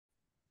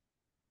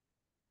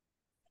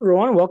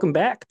Everyone, welcome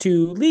back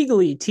to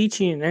Legally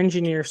Teaching and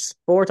Engineer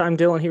Sport. I'm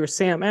Dylan here with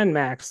Sam and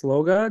Max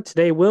Loga.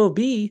 Today will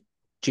be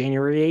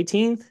January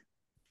 18th.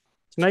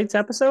 Tonight's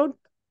episode,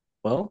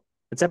 well,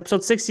 it's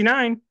episode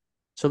 69.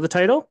 So the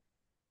title,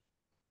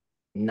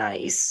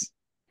 nice.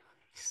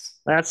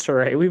 That's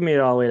right. We've made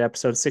it all the way to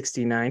episode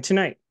 69.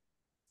 Tonight,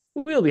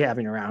 we'll be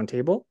having a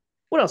roundtable.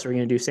 What else are we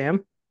going to do,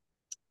 Sam?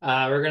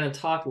 We're gonna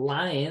talk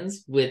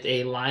Lions with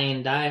a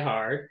Lion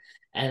diehard,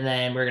 and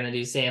then we're gonna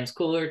do Sam's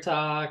cooler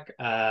talk,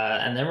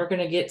 and then we're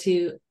gonna get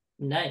to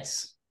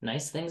nice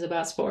things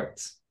about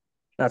sports.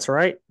 That's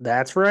right.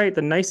 That's right.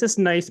 The nicest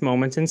nice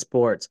moments in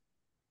sports.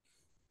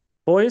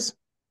 Boys,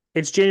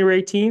 it's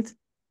January 18th,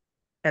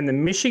 and the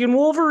Michigan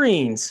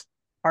Wolverines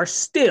are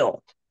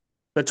still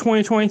the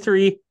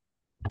 2023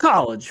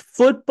 college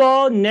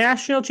football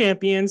national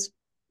champions.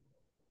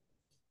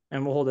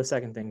 And we'll hold a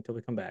second thing until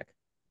we come back.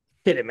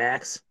 Hit it,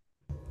 Max.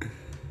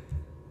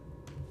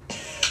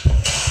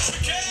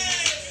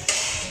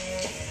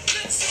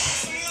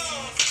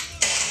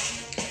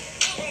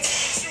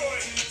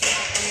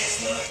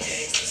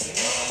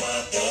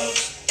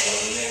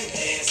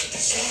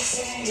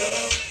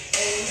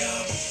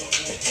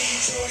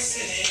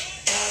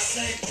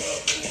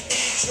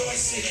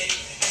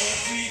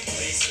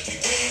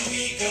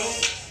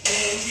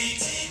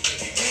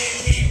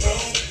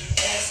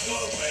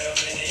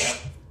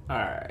 All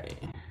right.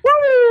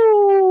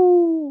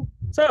 Woo!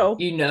 So,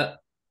 You know,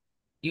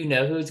 you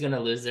know who's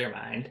gonna lose their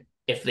mind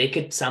if they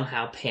could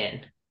somehow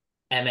pin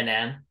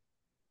Eminem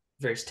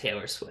versus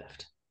Taylor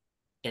Swift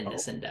in oh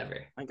this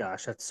endeavor. my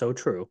gosh, that's so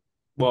true.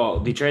 Well,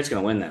 Detroit's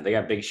gonna win that. They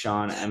got Big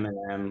Sean,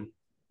 Eminem.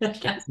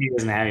 Kansas City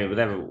doesn't have any, but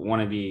they have a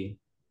wannabe.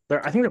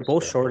 I think they're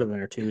both shorter than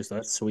her too, so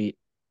that's sweet.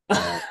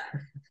 I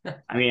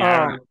mean, I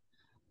don't know. Um,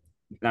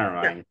 Never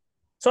yeah. mind.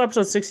 So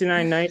episode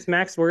 69 nights,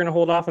 Max, we're gonna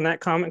hold off on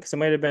that comment because it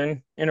might have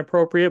been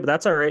inappropriate, but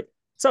that's all right.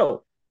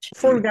 So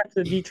before we got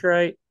to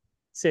Detroit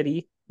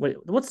City,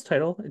 what's the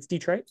title? It's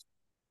Detroit.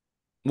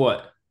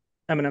 What?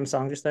 Eminem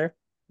song just there.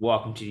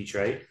 Welcome to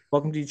Detroit.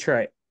 Welcome to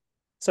Detroit.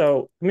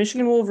 So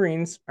Michigan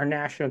Wolverines are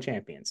national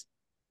champions.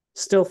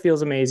 Still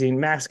feels amazing.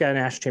 Max got a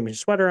national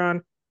championship sweater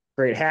on.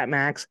 Great hat,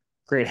 Max.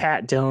 Great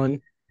hat, Dylan.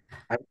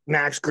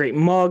 Max, great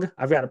mug.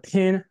 I've got a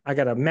pin. I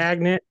got a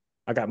magnet.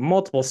 I got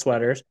multiple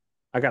sweaters.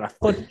 I got a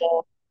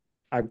football.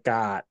 I've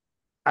got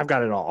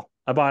it all.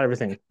 I bought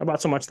everything. I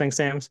bought so much things,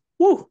 Sam's.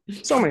 Woo!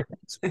 So many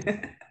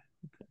things.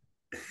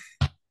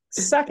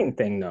 Second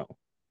thing though,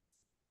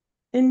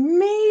 and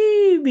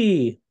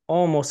maybe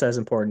almost as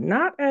important,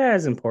 not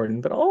as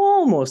important, but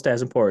almost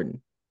as important.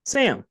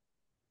 Sam,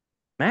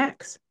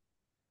 Max,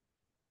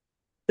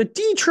 the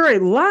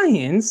Detroit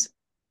Lions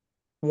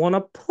won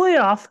a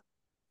playoff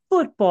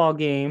football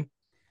game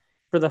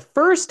for the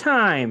first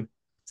time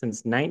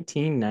since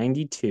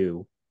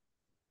 1992.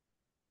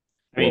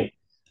 I mean,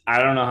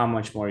 I don't know how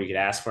much more you could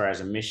ask for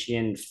as a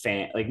Michigan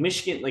fan, like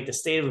Michigan, like the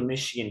state of a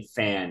Michigan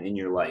fan in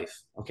your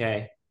life.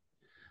 Okay.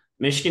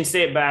 Michigan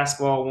State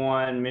basketball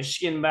won.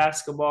 Michigan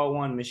basketball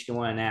won. Michigan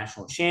won a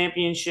national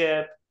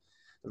championship.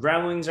 The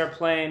Red Wings are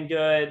playing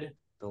good.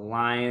 The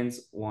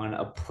Lions won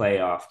a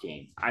playoff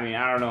game. I mean,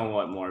 I don't know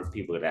what more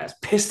people could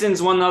ask.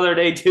 Pistons won the other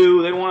day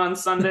too. They won on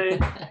Sunday.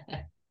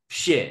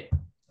 Shit.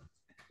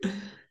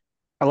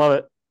 I love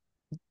it.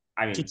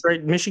 I mean,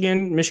 Detroit,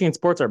 Michigan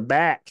sports are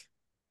back.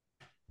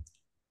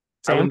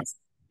 I Sam? would,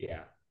 yeah.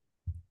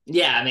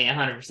 Yeah, I mean,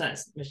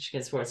 100%.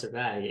 Michigan sports are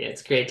bad. Yeah,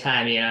 it's a great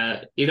time.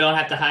 You don't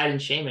have to hide in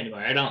shame anymore.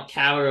 I don't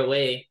cower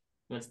away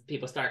when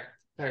people start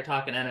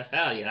talking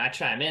NFL. I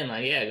chime in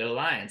like, yeah, go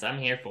Lions. I'm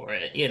here for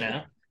it.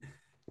 Yeah.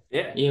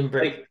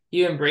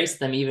 You embrace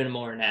them even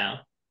more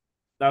now.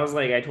 That was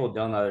like I told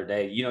Dylan the other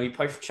day, you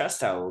puff your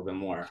chest out a little bit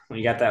more. When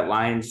you got that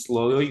Lions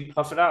logo, you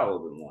puff it out a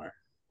little bit more.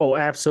 Oh,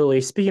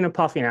 absolutely. Speaking of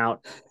puffing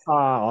out,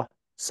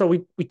 so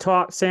we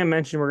talked. Sam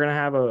mentioned we're gonna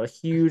have a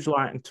huge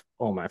line.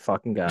 Oh my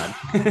fucking god,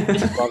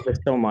 I love this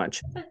so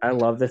much. I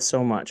love this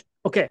so much.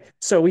 Okay,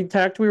 so we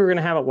talked. We were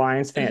gonna have a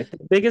Lions fan,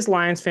 the biggest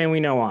Lions fan we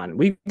know on.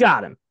 We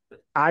got him.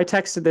 I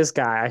texted this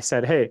guy. I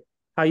said, "Hey,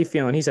 how you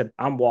feeling?" He said,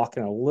 "I'm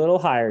walking a little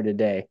higher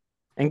today."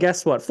 And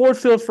guess what? Ford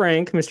Field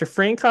Frank, Mr.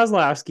 Frank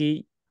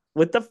Kozlowski,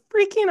 with the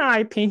freaking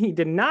eye paint he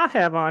did not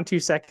have on 2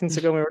 seconds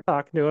ago when we were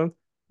talking to him.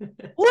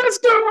 Let's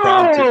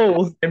Impromptu.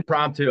 go!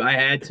 Impromptu. I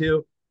had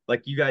to.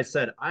 Like you guys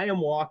said, I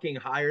am walking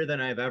higher than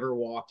I've ever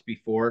walked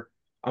before.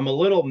 I'm a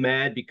little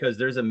mad because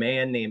there's a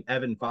man named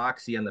Evan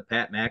Foxy on the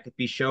Pat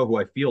McAfee show who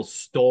I feel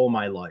stole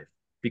my life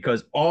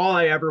because all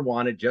I ever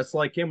wanted, just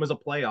like him, was a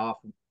playoff.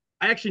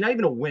 Actually, not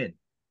even a win,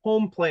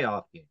 home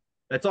playoff game.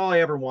 That's all I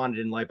ever wanted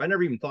in life. I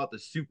never even thought the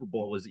Super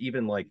Bowl was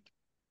even like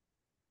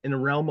in the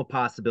realm of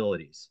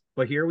possibilities.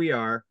 But here we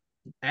are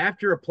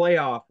after a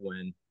playoff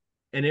win,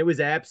 and it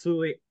was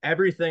absolutely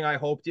everything I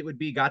hoped it would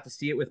be. Got to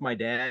see it with my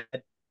dad.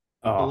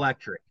 Oh,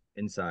 Electric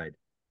inside.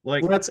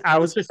 Like Let's. I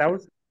let's was just that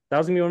was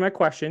gonna be one of my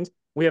questions.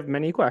 We have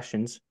many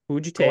questions. Who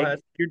would you go take? ahead.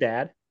 Your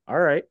dad. All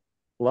right.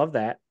 Love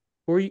that.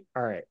 Who are you?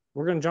 All right.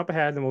 We're gonna jump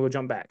ahead, then we'll go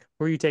jump back.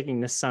 Who are you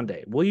taking this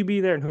Sunday? Will you be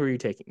there, and who are you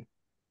taking?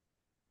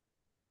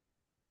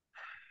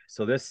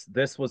 So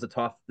this was a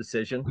tough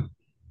decision.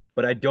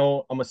 but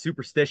I'm a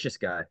superstitious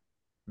guy.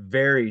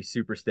 Very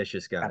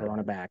superstitious guy. Gotta run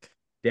it back.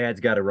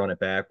 Dad's got to run it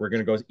back. We're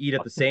gonna go eat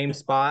at the same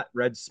spot,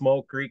 Red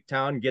Smoke,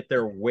 Greektown, get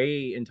there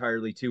way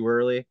entirely too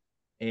early.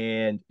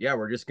 And yeah,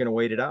 we're just gonna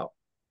wait it out.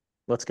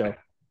 Let's go.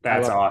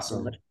 That's I love it so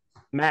awesome. much.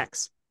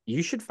 Max,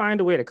 you should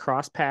find a way to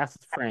cross paths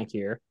with Frank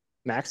here.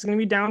 Max is gonna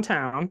be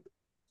downtown.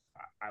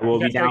 I will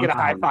You be guys gotta down. get a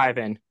high five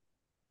in.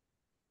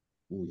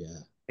 Oh yeah.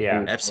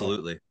 Yeah.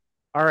 Absolutely.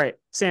 All right,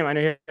 Sam, I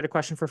know you had a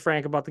question for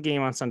Frank about the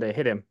game on Sunday.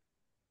 Hit him.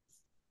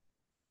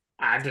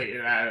 I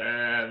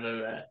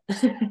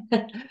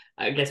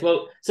guess.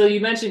 Well, so you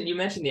mentioned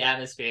the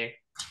atmosphere.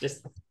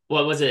 Just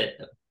what was it?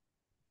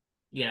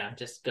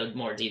 Just go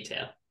more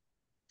detail.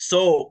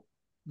 So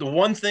the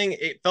one thing,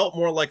 it felt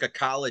more like a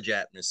college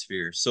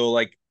atmosphere. So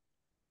like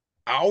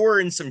hour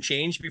and some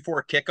change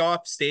before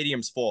kickoff,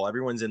 stadium's full.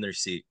 Everyone's in their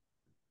seat.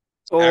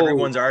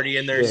 Everyone's already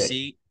in their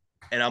seat.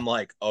 And I'm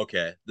like,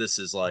 okay, this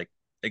is like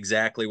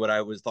exactly what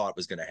I thought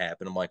was going to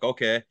happen. I'm like,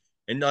 okay.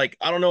 And like,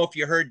 I don't know if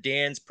you heard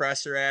Dan's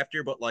presser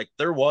after, but like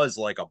there was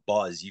like a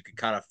buzz. You could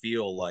kind of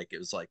feel like it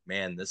was like,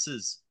 man, this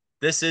is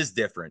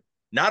different.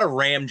 Not a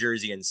Ram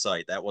jersey in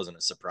sight. That wasn't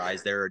a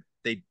surprise.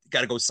 They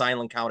got to go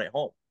silent count at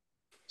home.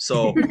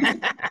 So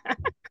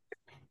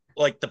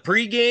like the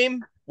pregame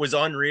was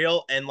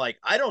unreal. And like,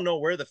 I don't know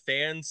where the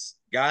fans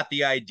got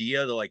the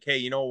idea. They're like, hey,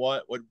 you know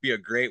what would be a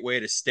great way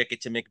to stick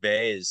it to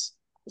McVay is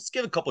let's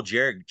give a couple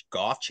Jared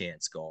Goff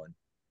chants going.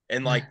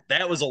 And like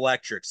that was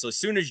electric. So as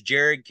soon as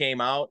Jared came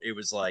out, it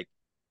was like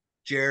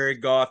Jared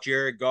Goff,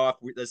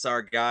 that's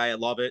our guy. I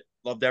love it.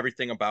 Loved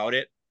everything about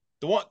it.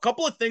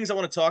 Couple of things I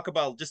want to talk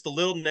about, just the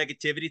little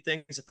negativity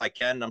things if I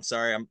can. I'm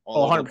sorry, I'm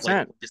all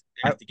 100%. Just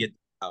have to get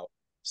out.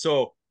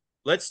 So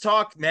let's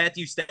talk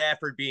Matthew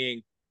Stafford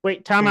being.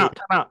 Wait, time out.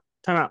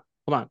 Hold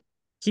on.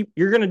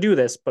 You're gonna do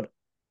this, but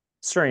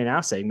Starting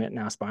Now segment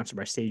now sponsored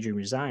by Stage Room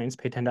Designs.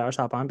 Pay $10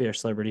 hop on, be our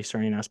celebrity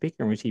Starting Now speaker,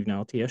 and receive an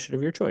LTS shirt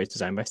of your choice,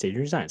 designed by Stage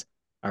Room Designs.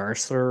 Our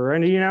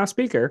Serenity Now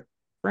speaker,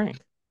 Frank.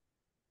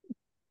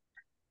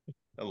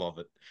 I love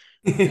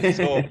it.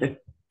 So,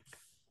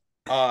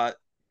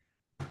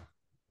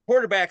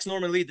 quarterbacks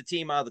normally lead the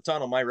team out of the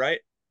tunnel. Am I right?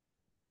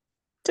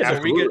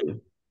 Absolutely.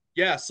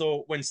 Yeah.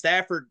 So when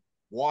Stafford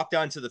walked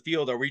onto the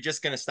field, are we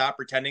just going to stop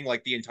pretending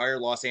like the entire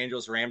Los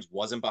Angeles Rams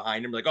wasn't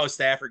behind him? Like, oh,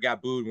 Stafford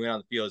got booed and went on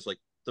the field. It's like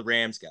the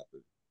Rams got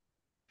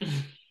booed.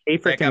 A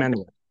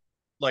freaking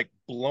like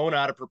blown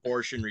out of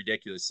proportion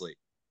ridiculously.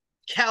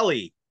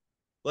 Kelly.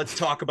 Let's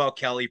talk about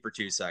Kelly for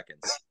 2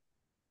 seconds.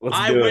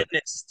 I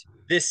witnessed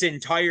this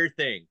entire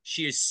thing.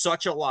 She is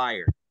such a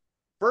liar.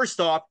 First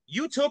off,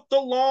 you took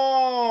the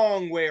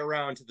long way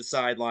around to the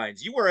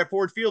sidelines. You were at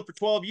Ford Field for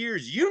 12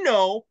 years. You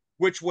know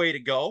which way to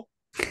go.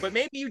 But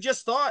maybe you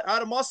just thought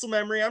out of muscle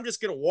memory, I'm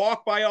just going to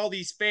walk by all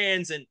these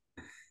fans and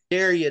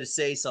dare you to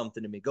say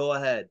something to me. Go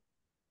ahead.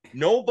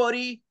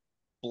 Nobody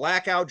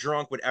blackout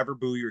drunk would ever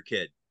boo your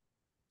kid.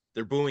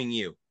 They're booing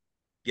you.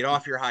 Get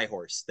off your high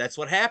horse. That's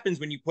what happens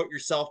when you put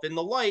yourself in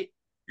the light.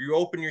 You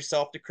open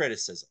yourself to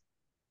criticism.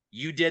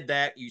 You did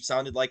that. You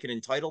sounded like an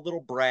entitled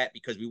little brat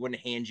because we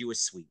wouldn't hand you a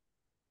sweet.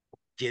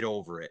 Get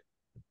over it.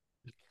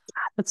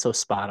 That's so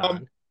spot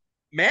on.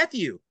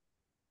 Matthew,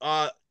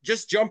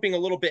 just jumping a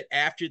little bit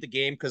after the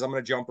game because I'm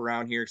going to jump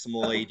around here because I'm a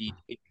little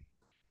ADD.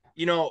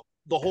 You know,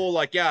 the whole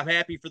like, yeah, I'm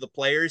happy for the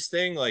players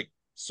thing. Like,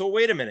 so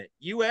wait a minute.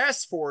 You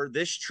asked for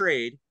this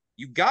trade.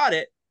 You got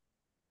it.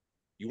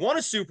 You won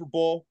a Super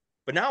Bowl.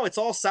 But now it's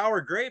all sour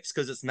grapes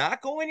because it's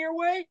not going your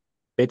way.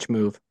 Bitch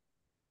move.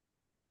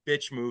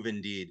 Bitch move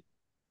indeed.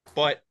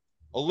 But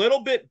a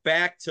little bit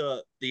back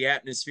to the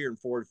atmosphere in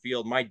Ford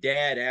Field. My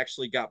dad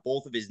actually got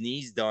both of his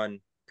knees done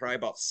probably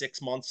about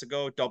 6 months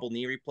ago, double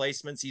knee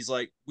replacements. He's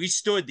like, we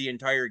stood the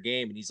entire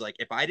game. And he's like,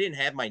 if I didn't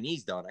have my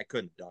knees done, I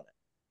couldn't have done it.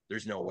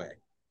 There's no way.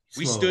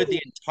 We stood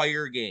the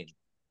entire game.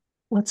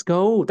 Let's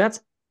go. That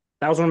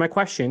was one of my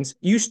questions.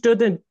 You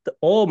stood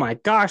oh my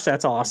gosh,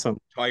 that's awesome.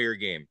 Entire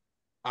game.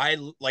 I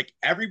like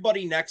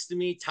everybody next to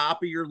me,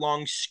 top of your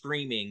lungs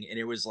screaming. And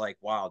it was like,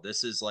 wow,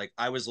 this is like,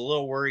 I was a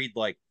little worried,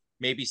 like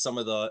maybe some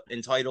of the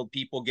entitled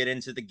people get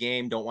into the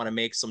game, don't want to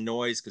make some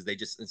noise because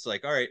it's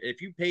like, all right,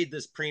 if you paid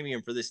this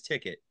premium for this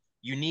ticket,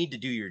 you need to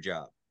do your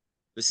job.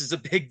 This is a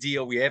big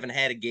deal. We haven't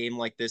had a game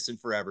like this in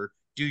forever.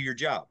 Do your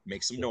job,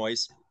 make some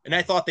noise. And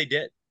I thought they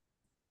did.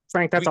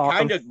 Frank, that's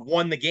awesome. We kind of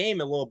won the game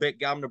a little bit,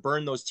 got them to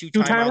burn those two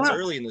timeouts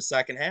early in the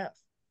second half.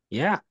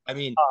 Yeah. I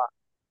mean,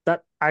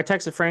 that I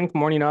texted Frank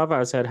morning of.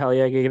 I said, hell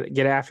yeah,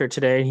 get after it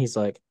today. And he's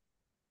like,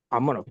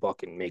 I'm gonna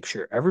fucking make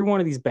sure every one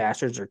of these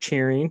bastards are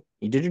cheering.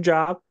 You did your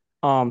job.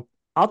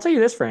 I'll tell you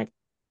this, Frank.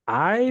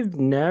 I've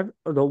never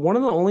one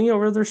of the only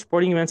other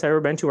sporting events I've ever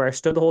been to where I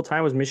stood the whole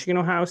time was Michigan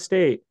Ohio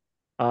State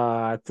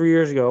 3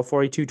 years ago,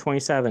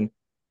 42-27.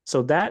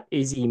 So that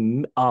is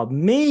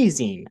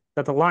amazing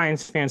that the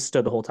Lions fans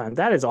stood the whole time.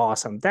 That is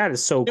awesome. That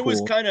is so cool. It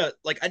was kind of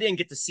like I didn't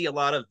get to see a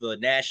lot of the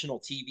national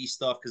TV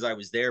stuff because I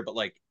was there, but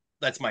like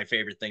that's my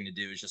favorite thing to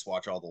do is just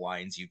watch all the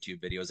Lions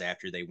YouTube videos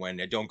after they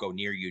win. I don't go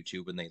near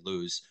YouTube when they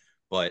lose,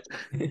 but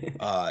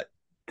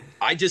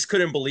I just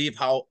couldn't believe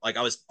how like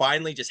I was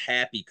finally just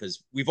happy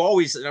because we've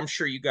always, and I'm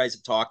sure you guys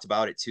have talked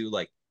about it too.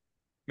 Like,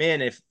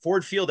 man, if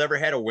Ford Field ever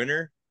had a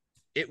winner,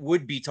 it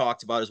would be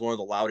talked about as one of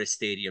the loudest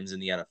stadiums in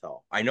the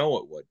NFL. I know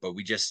it would, but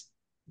we just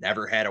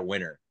never had a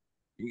winner.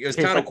 It was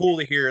kind of cool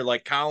to hear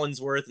like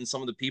Collinsworth and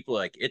some of the people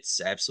like it's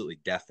absolutely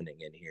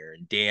deafening in here,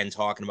 and Dan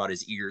talking about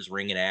his ears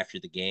ringing after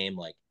the game,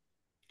 like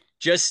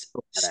just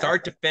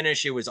start to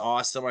finish, it was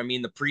awesome. I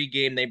mean, the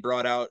pregame they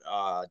brought out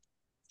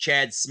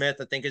Chad Smith,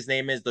 I think his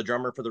name is, the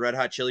drummer for the Red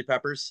Hot Chili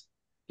Peppers.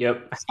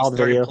 Yep. He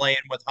started playing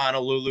with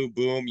Honolulu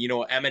Boom, you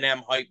know,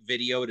 Eminem hype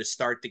video to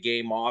start the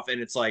game off.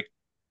 And it's like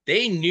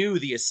they knew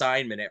the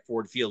assignment at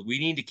Ford Field. We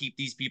need to keep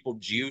these people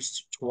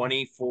juiced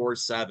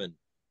 24/7.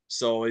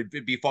 So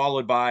it'd be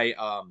followed by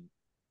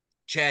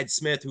Chad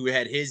Smith, who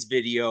had his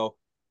video,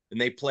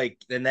 and they play,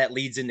 then that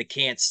leads into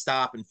Can't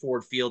Stop, and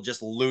Ford Field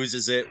just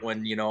loses it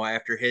when, you know,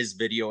 after his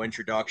video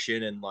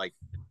introduction. And like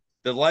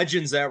the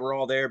legends that were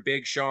all there,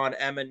 Big Sean,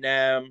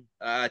 Eminem,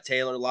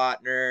 Taylor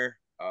Lautner,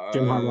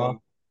 Jim Harbaugh.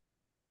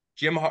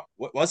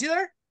 Was he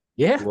there?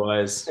 Yeah.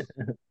 Was.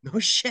 No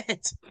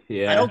shit.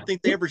 Yeah. I don't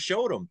think they ever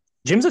showed him.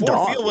 Jim's a Ford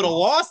dog. Field would have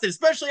lost it,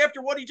 especially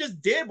after what he just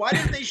did. Why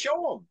didn't they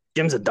show him?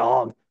 Jim's a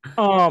dog.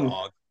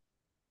 Dog.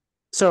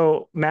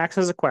 So Max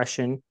has a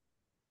question.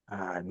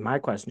 My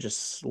question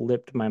just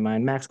slipped my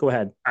mind. Max, go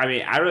ahead. I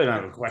mean, I really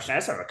don't have a question. I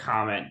just have a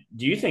comment.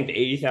 Do you think the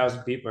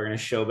 80,000 people are going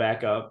to show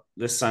back up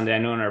this Sunday? I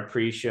know in our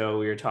pre-show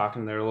we were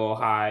talking they're a little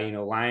high. You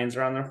know, Lions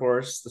are on their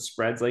horse. The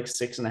spread's like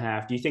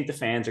 6.5. Do you think the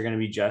fans are going to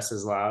be just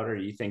as loud, or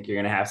do you think you're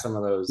going to have some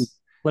of those?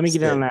 Let me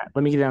get on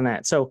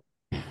that. So,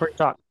 quick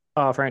talk,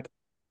 Frank.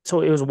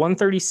 So it was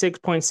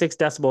 136.6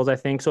 decibels, I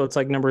think. So it's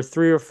like number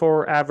 3 or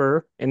 4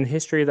 ever in the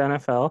history of the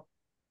NFL.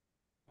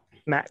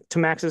 To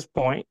Max's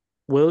point,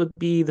 will it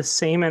be the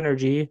same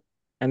energy?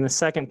 And the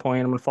second point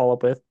I'm going to follow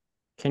up with,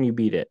 can you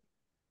beat it?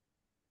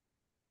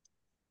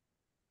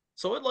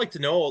 So I'd like to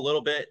know a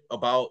little bit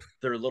about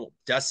their little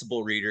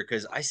decibel reader,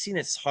 because I seen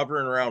it's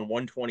hovering around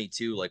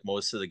 122 like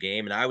most of the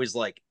game, and I was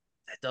like,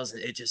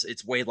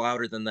 it's way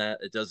louder than that.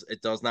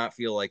 It does not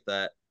feel like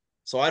that.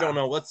 So I don't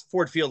know. Let's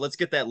Ford Field. Let's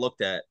get that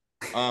looked at.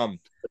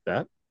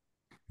 That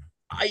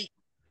I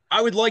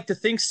would like to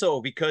think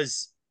so,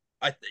 because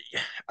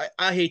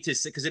I hate to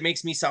say, because it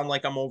makes me sound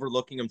like I'm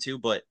overlooking them too,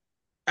 but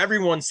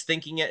everyone's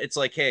thinking it. It's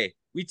like, hey,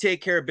 we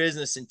take care of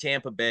business in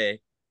Tampa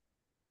Bay.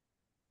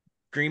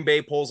 Green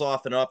Bay pulls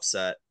off an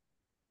upset.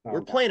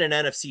 We're playing an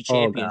NFC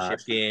Championship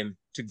game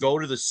to go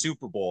to the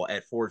Super Bowl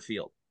at Ford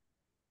Field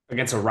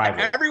against a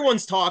rival.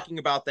 Everyone's talking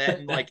about that,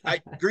 and like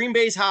Green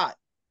Bay's hot,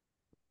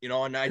 you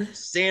know, and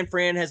San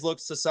Fran has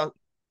looked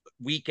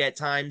weak at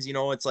times. You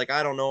know, it's like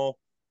I don't know.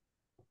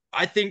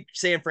 I think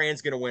San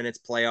Fran's going to win its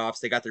playoffs.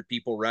 They got their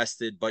people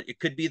rested, but it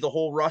could be the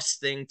whole Russ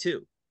thing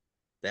too.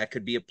 That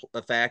could be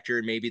a factor,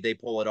 and maybe they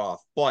pull it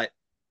off. But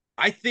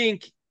I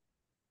think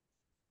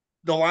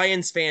the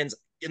Lions fans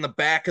in the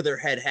back of their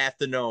head have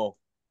to know,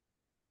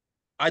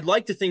 I'd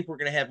like to think we're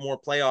going to have more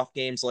playoff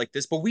games like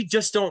this, but we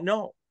just don't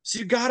know. So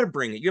you got to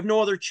bring it. You have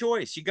no other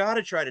choice. You got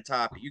to try to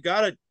top it. You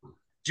got to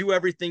do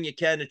everything you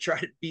can to try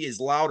to be as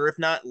louder, if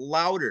not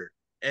louder.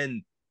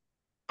 And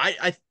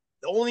the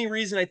only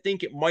reason I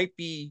think it might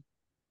be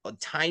a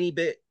tiny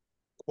bit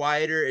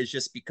quieter is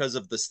just because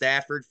of the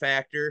Stafford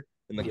factor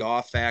and the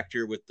Goff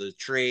factor with the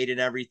trade and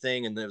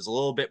everything. And there's a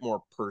little bit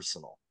more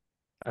personal.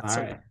 That's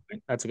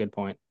a good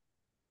point.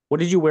 What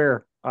did you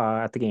wear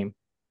at the game?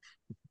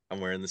 I'm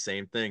wearing the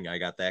same thing. I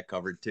got that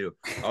covered too.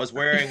 I was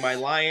wearing my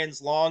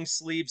Lions long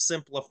sleeve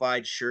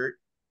simplified shirt.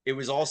 It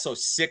was also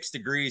 6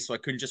 degrees, so I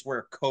couldn't just wear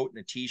a coat and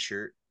a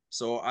t-shirt.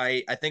 So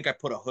I think I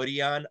put a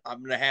hoodie on. I'm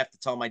going to have to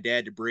tell my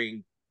dad to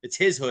bring, it's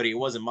his hoodie. It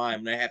wasn't mine.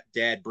 I'm going to have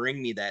Dad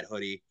bring me that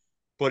hoodie,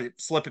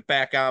 slip it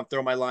back on,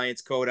 throw my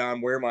Lions coat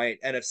on, wear my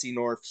NFC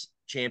North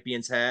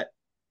champions hat,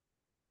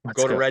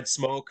 go to Red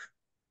Smoke,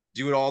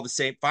 do it all the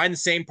same, find the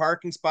same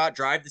parking spot,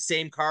 drive the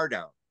same car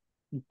down.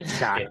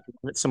 God,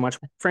 so much,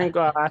 Frank.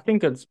 I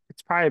think it's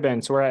probably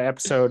been, so we're at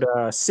episode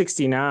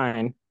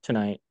 69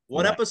 tonight.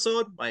 What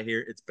episode? I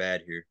hear it's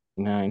bad here.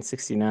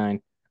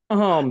 969.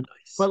 Nice.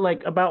 But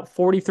like about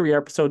 43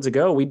 episodes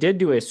ago, we did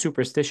do a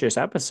superstitious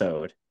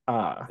episode.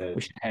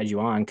 We should have had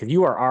you on because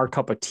you are our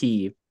cup of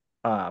tea.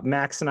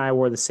 Max and I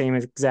wore the same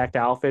exact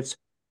outfits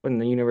when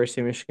the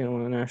University of Michigan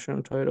won the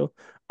national title.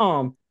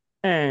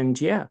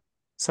 And yeah,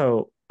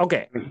 so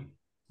okay,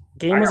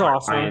 game was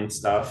awesome.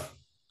 Stuff.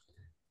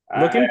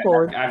 Looking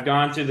forward. I've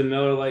gone through the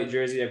Miller Lite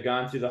jersey. I've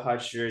gone through the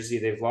Hutch jersey.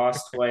 They've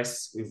lost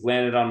twice. We've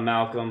landed on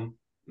Malcolm.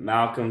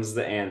 Malcolm's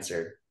the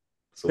answer.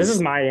 So this is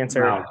my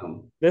answer.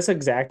 Malcolm. This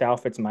exact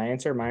outfit's my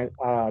answer. My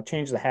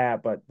change the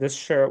hat, but this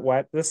shirt,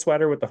 this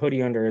sweater with the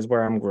hoodie under is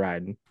where I'm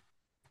riding.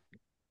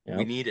 Yep.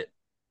 We need it.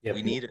 Yep.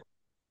 We need it.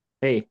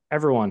 Hey,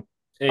 everyone.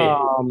 Hey.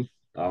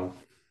 What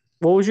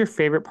was your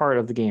favorite part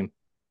of the game?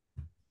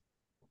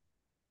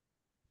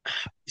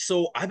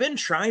 So I've been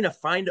trying to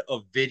find a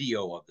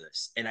video of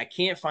this, and I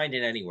can't find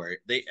it anywhere.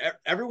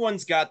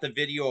 Everyone's got the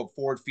video of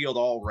Ford Field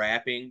all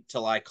rapping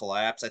 "Till I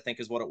Collapse," I think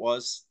is what it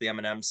was, the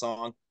Eminem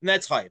song, and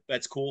that's hype.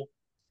 That's cool.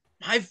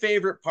 My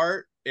favorite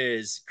part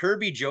is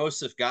Kirby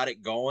Joseph got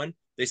it going.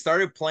 They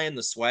started playing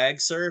the swag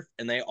surf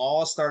and they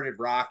all started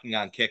rocking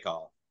on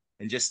kickoff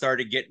and just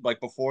started getting like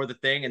before the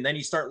thing. And then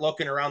you start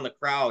looking around the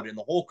crowd and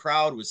the whole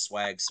crowd was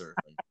swag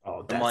surfing.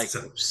 Oh, I'm that's like,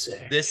 so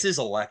sick. this is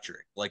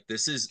electric. Like,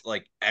 this is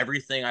like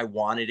everything I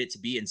wanted it to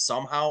be and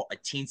somehow a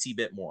teensy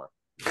bit more.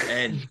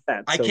 And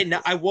That's I so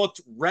cannot, cool. I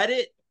looked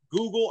Reddit,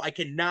 Google, I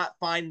cannot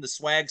find the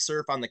swag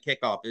surf on the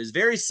kickoff. It was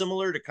very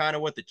similar to kind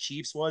of what the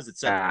Chiefs was,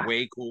 except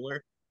way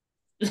cooler.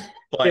 Taylor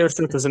But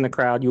Swift was in the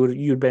crowd.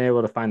 You'd been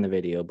able to find the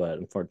video, but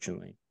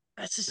unfortunately,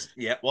 that's just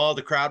well,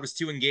 the crowd was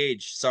too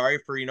engaged. Sorry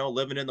for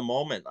living in the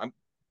moment. I'm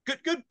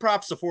good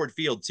props to Ford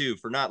Field too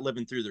for not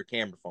living through their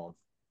camera phone.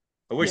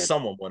 I wish Yeah.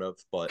 someone would have,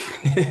 but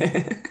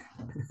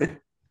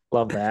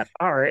love that.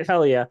 All right,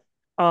 hell yeah.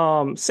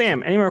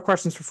 Sam, any more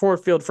questions for Ford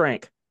Field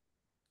Frank?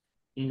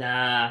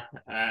 Nah,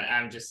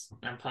 I'm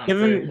pumped. Give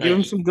for, him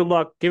like, some good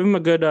luck. Give him a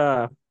good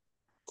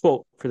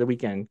quote for the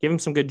weekend. Give him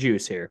some good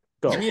juice here.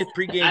 Go. give me a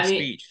pregame I mean,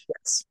 speech.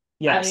 Yes.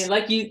 I Yes.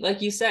 mean,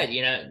 like you said,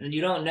 you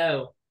don't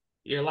know.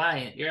 You're a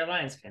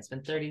Lions fan. It's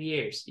been 30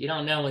 years. You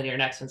don't know when your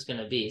next one's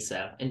gonna be.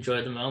 So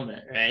enjoy the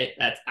moment, right?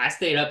 I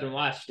stayed up and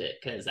watched it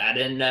because I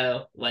didn't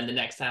know when the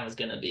next time was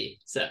gonna be.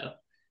 So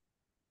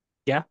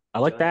Yeah, I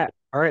like that.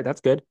 All right,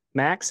 that's good.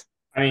 Max?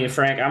 I mean,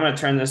 Frank, I'm going to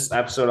turn this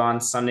episode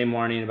on Sunday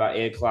morning about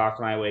 8 o'clock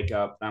when I wake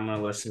up. I'm going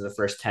to listen to the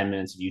first 10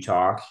 minutes of you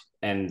talk,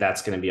 and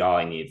that's going to be all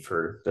I need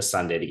for the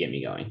Sunday to get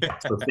me going.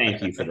 So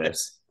thank you for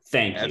this.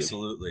 Thank you.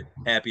 Absolutely.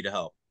 Happy to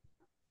help.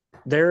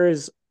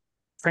 There's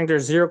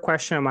zero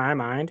question in my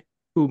mind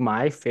who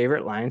my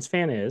favorite Lions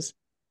fan is.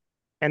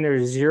 And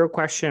there's zero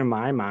question in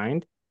my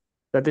mind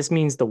that this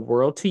means the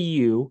world to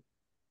you.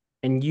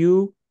 And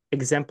you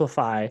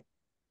exemplify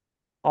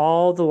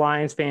all the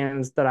Lions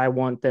fans that I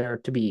want there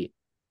to be.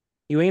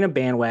 You ain't a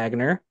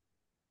bandwagoner.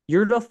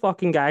 You're the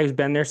fucking guy who's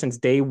been there since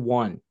day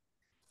one.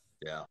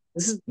 Yeah.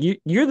 This is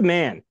you're the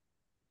man.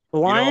 The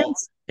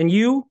Lions and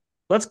you,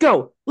 let's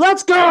go.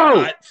 Let's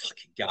go.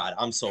 God,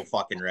 I'm so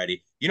fucking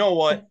ready. You know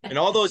what? And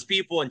all those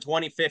people in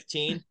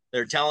 2015,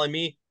 they're telling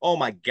me, oh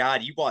my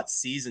God, you bought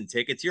season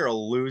tickets. You're a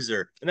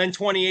loser. And then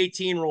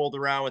 2018 rolled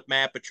around with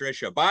Matt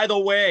Patricia. By the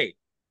way,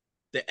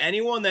 to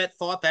anyone that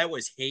thought that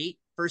was hate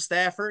for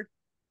Stafford,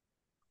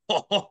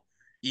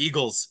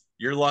 Eagles,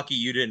 you're lucky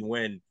you didn't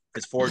win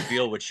because Ford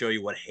Field would show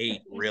you what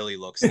hate really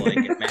looks like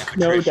if Matt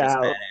Patricia's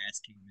fat ass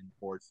came in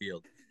Ford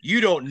Field.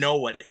 You don't know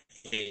what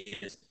hate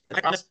is.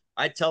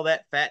 I'd tell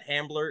that fat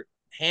hamburglar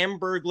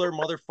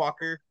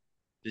motherfucker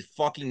to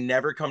fucking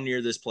never come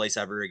near this place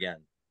ever again.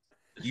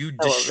 You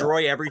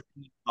destroy everything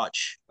you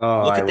touch.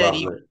 Oh, look at that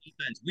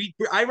defense.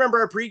 I remember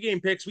our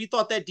pregame picks. We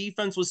thought that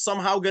defense was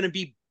somehow going to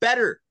be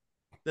better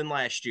than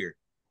last year.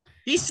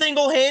 He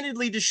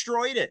single-handedly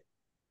destroyed it.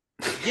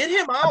 Get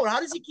him out. How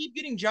does he keep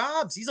getting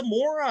jobs? He's a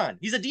moron.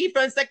 He's a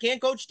defense that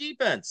can't coach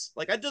defense.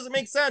 Like, that doesn't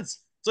make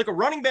sense. It's like a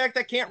running back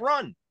that can't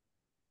run.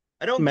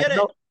 I don't get it.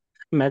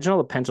 Imagine all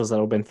the pencils that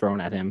would have been thrown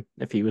at him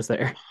if he was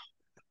there.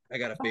 I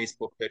got a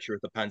Facebook picture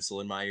with a pencil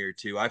in my ear,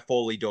 too. I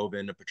fully dove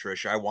into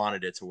Patricia. I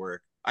wanted it to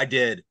work. I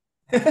did.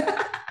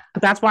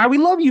 But that's why we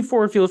love you,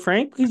 Ford Field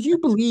Frank, because you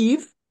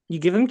believe, you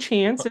give him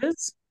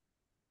chances,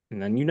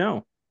 and then you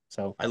know.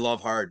 So I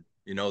love hard.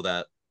 You know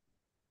that.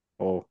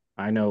 Oh,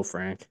 I know,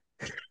 Frank.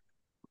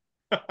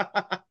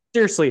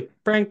 Seriously,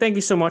 Frank, thank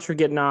you so much for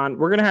getting on.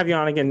 We're gonna have you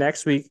on again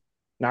next week.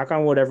 Knock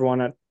on wood,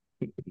 everyone.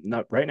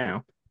 Not right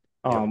now.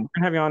 We're gonna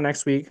have you on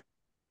next week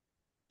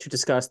to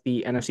discuss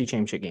the NFC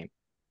Championship game.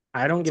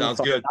 I don't give a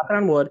fuck. Good. Knock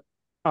on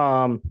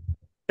wood.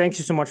 Thanks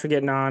you so much for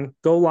getting on.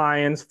 Go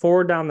Lions!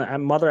 Forward down the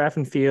mother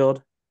effing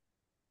field.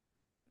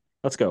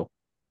 Let's go.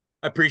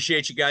 I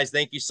appreciate you guys.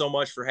 Thank you so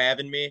much for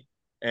having me.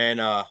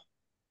 And I'm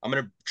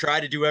gonna try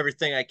to do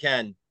everything I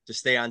can to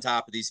stay on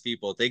top of these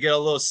people. If they get a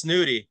little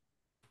snooty,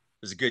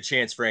 there's a good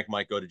chance Frank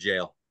might go to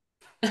jail.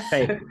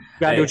 Hey, you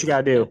gotta do what you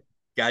gotta do.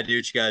 Gotta do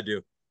what you gotta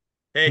do.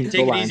 Hey,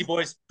 take it easy,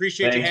 boys.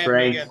 Appreciate you having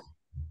me again.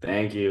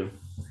 Thank you.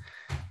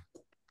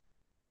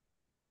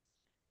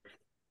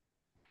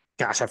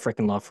 Gosh, I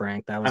freaking love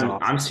Frank. That was awesome.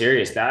 I'm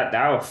serious. That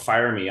will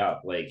fire me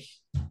up. Like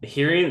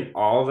hearing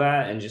all of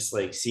that and just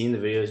like seeing the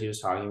videos he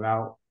was talking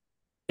about,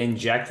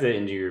 inject it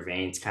into your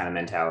veins kind of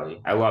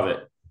mentality. I love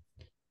it.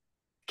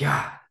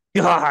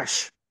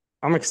 Gosh,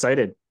 I'm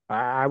excited.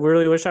 I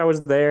really wish I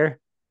was there.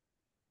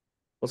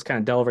 Let's kind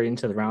of delve right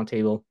into the round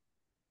table.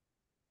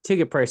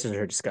 Ticket prices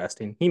are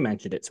disgusting. He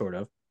mentioned it sort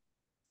of.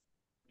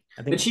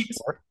 I think the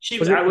cheapest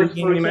was it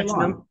pregame when he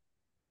mentioned them?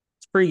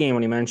 It's pregame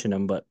when he mentioned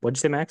them, but what'd you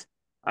say, Max?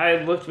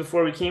 I looked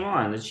before we came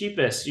on. The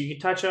cheapest you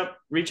can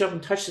reach up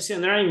and touch the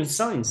ceiling. They're not even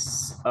selling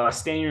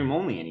standing room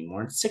only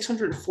anymore. It's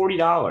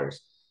 $640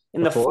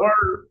 in the far,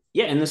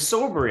 in the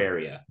sober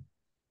area.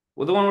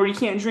 Well, the one where you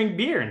can't drink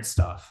beer and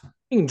stuff.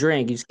 You can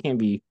drink, you just can't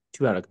be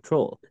too out of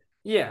control.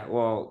 Yeah,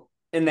 well,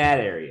 in that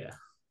area.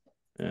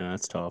 Yeah,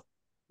 that's tough.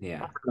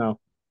 Yeah. No.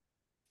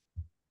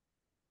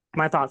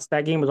 My thoughts,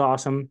 that game was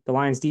awesome. The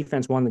Lions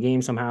defense won the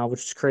game somehow, which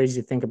is crazy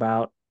to think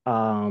about.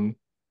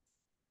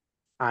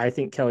 I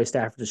think Kelly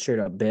Stafford is straight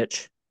up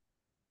bitch.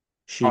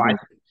 She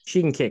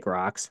can kick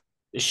rocks.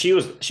 she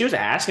was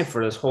asking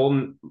for this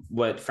whole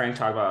what Frank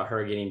talked about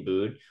her getting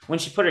booed when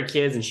she put her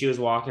kids and she was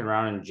walking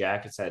around in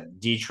jackets that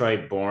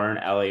Detroit born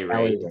LA Ray.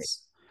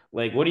 Rays.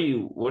 Like what do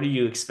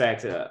you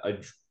expect a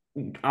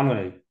I'm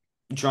gonna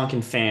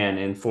drunken fan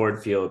in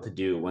Ford Field to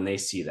do when they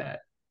see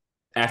that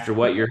after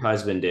what your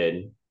husband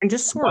did, And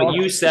just so what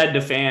you said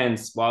to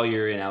fans while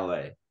you're in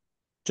LA.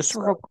 just so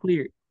we're all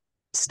clear,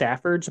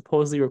 Stafford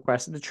supposedly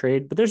requested the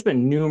trade, but there's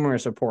been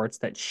numerous reports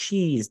that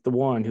she's the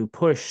one who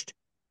pushed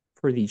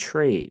for the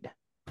trade.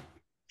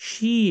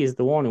 She is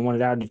the one who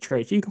wanted out of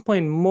Detroit. She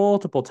complained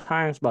multiple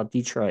times about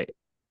Detroit.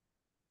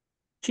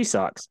 She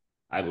sucks.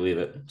 I believe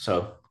it.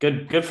 So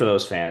good for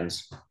those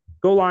fans.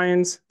 Go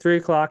Lions, 3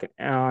 o'clock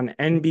on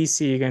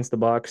NBC against the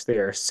Bucks. They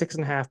are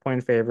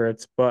 6.5-point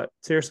favorites, but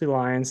seriously,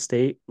 Lion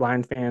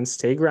fans,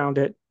 stay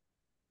grounded.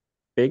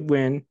 Big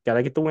win.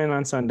 Gotta get the win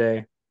on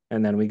Sunday,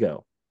 and then we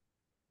go.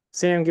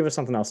 Sam, give us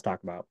something else to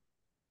talk about.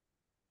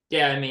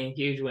 Yeah, I mean,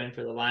 huge win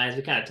for the Lions.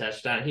 We kind of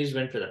touched on it. Huge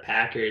win for the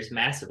Packers.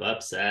 Massive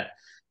upset.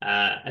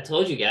 I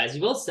told you guys,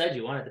 you both said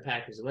you wanted the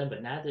Packers to win,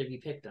 but neither of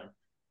you picked them.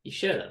 You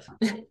should have.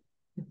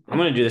 I'm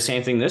going to do the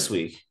same thing this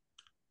week.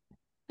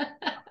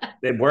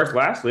 It worked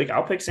last week.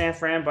 I'll pick San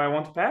Fran, but I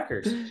want the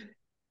Packers.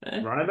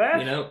 Run it back.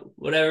 You know,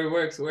 whatever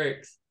works.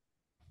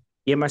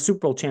 Yeah, my Super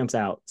Bowl champ's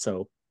out,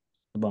 so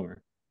a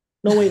bummer.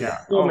 No, wait,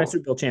 Yeah. my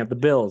Super Bowl champ, the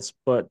Bills,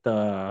 but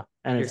the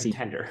NFC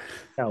contender.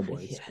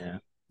 Cowboys. Yeah.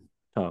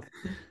 Tough.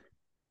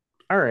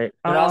 All right.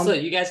 But also,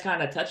 you guys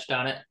kind of touched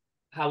on it.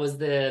 How was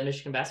the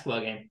Michigan basketball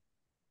game?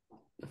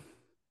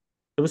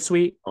 It was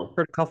sweet.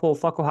 Heard a couple of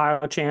fuck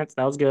Ohio chants.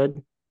 That was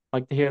good.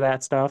 Like to hear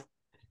that stuff.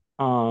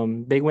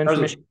 Big win for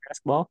Michigan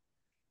basketball.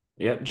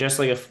 Yep, just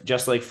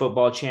like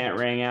football chant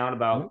rang out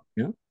about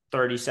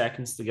 30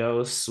 seconds to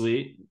go.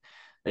 Sweet.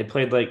 They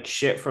played like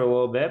shit for a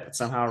little bit, but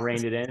somehow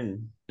reined it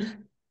in.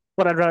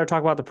 But I'd rather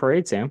talk about the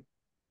parade, Sam.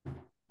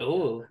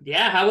 Oh,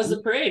 yeah. How was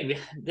the parade? We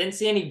didn't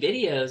see any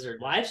videos or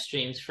live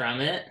streams from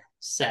it.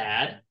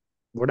 Sad.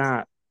 We're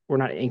not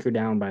anchored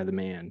down by the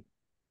man.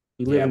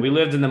 We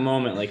lived in the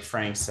moment, like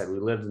Frank said. We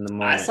lived in the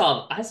moment.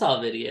 I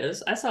saw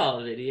videos. I saw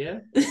a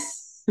video.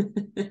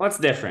 What's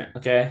different?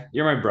 Okay,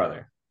 you're my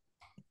brother.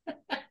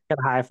 Got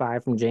a high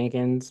five from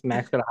Jenkins.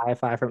 Max got a high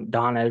five from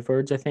Don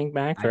Edwards, I think,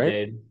 Max, right? I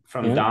did.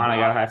 From Don, I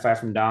got a high five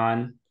from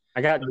Don.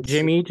 I got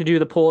Jimmy to do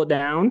the pull it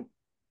down.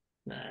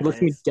 Nice.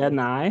 Looked me dead in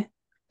the eye.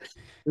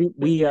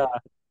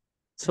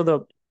 So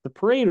the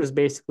parade was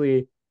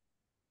basically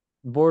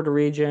board of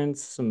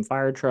regents, some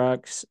fire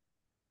trucks,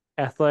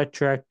 athletic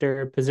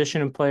director,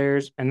 position and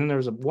players, and then there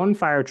was one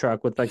fire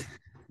truck with like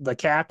the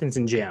captains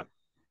and jam.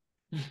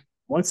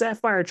 Once that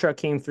fire truck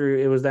came through,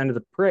 it was the end of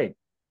the parade.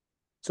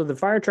 So the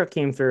fire truck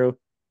came through,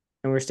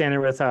 and we were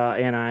standing with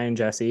Anna and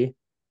Jesse.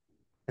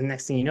 And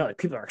next thing you know, like,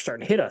 people are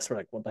starting to hit us. We're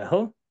like, what the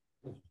hell?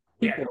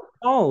 People are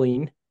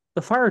following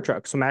the fire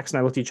truck. So Max and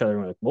I looked at each other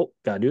and we're like, well,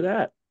 gotta do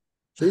that.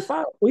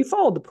 So we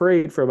followed the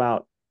parade for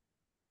about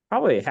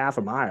probably half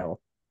a mile.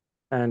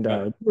 And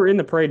we were in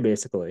the parade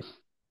basically.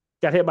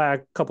 Got hit by a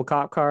couple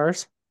cop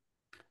cars.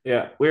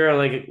 Yeah, we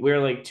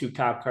were like 2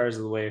 cop cars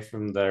away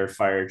from their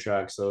fire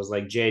truck. So it was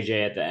like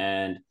JJ at the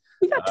end.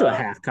 We got to a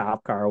half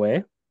cop car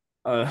away.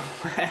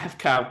 Half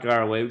cop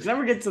car away. We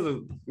never get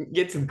to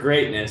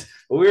greatness,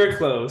 but we were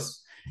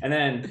close. And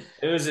then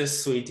it was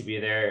just sweet to be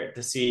there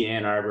to see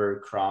Ann Arbor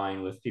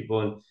crawling with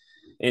people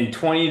in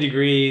 20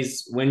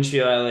 degrees, wind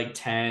chill at like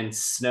 10,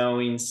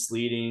 snowing,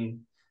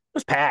 sleeting. It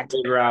was packed.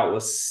 The route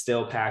was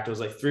still packed. It was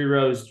like 3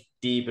 rows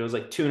deep. It was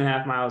like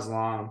 2.5 miles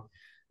long.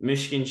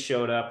 Michigan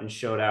showed up and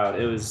showed out.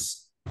 It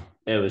was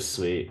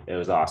sweet. It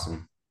was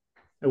awesome.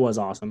 It was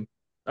awesome.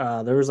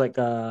 There was like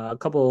a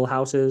couple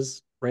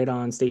houses right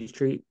on State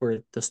Street where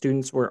the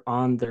students were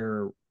on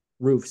their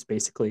roofs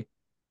basically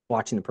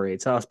watching the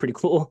parade. So that was pretty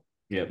cool.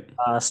 Yep.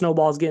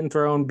 Snowballs getting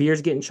thrown,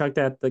 beers getting chucked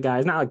at the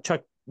guys. Not like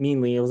chucked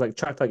meanly. It was like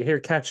chucked like, here,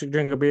 catch a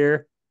drink of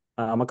beer.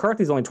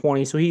 McCarthy's only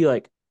 20, so he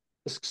like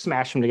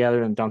smashed them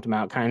together and dumped them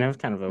out. Kind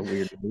of a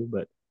weird move,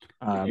 but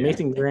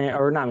Mason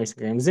Graham, or not Mason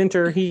Graham,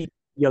 Zinter, he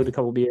yugged a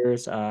couple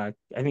beers. I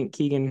think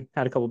Keegan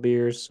had a couple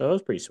beers, so it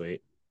was pretty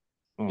sweet.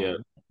 Yeah,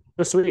 it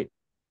was sweet.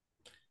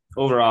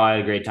 Overall, I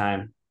had a great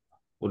time.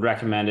 Would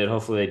recommend it.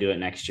 Hopefully, they do it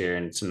next year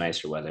in some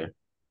nicer weather.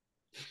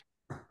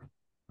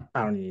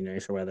 I don't need any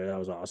nicer weather. That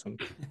was awesome.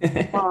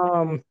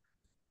 Okay,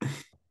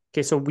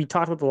 so we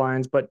talked about the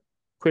Lions, but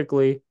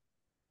quickly,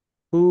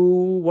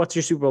 what's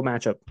your Super Bowl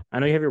matchup? I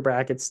know you have your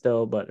bracket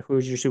still, but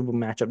who's your Super Bowl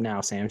matchup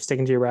now, Sam?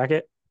 Sticking to your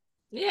bracket?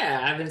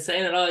 Yeah, I've been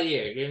saying it all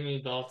year. Give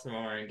me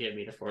Baltimore and give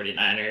me the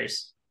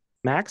 49ers.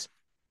 Max?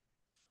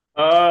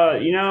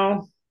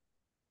 I'm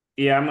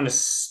gonna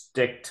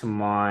stick to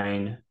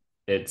mine.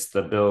 It's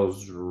the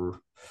Bills.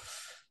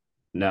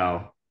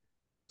 No,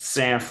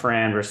 San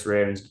Fran versus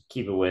Ravens.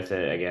 Keep it with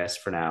it, I guess,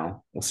 for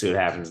now. We'll see what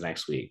happens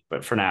next week.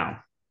 But for now.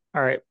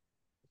 All right.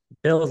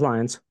 Bills,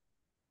 Lions.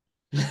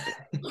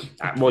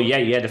 Well, yeah,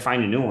 you had to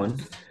find a new one.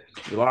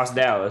 You lost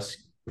Dallas.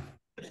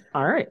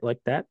 All right, like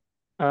that.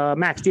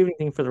 Max, do you have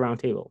anything for the round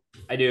table?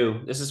 I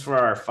do. This is for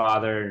our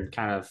father and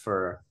kind of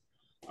for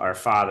our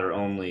father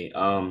only.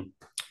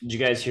 Did you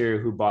guys hear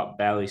who bought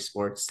Bally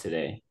Sports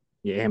today?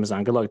 Yeah,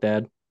 Amazon. Good luck,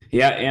 Dad.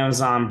 Yeah,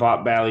 Amazon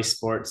bought Bally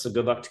Sports. So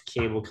good luck to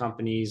cable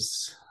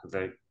companies.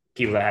 The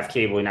people that have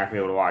cable, you're not gonna be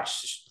able to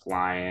watch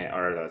Lion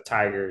or the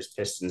Tigers,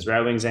 Pistons,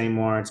 Red Wings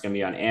anymore. It's gonna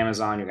be on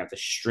Amazon. You're gonna have to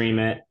stream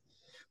it,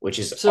 which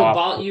is So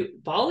awful.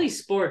 Bali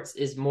Sports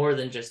is more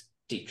than just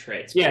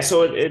Detroit sports. Yeah,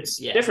 so it's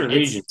Yeah, different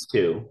regions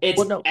too. It's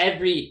Well, no.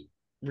 every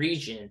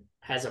region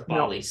has a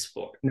Bali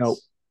Sports. No.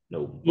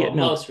 No, Yeah, Well,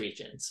 no. most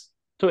regions.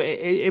 So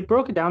it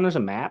broke it down as a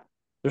map.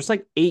 There's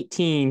like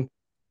 18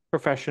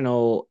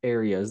 professional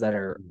areas that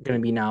are going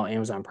to be now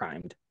Amazon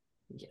primed.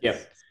 Yes.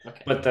 Yep.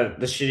 Okay. But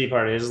the shitty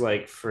part is,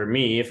 like, for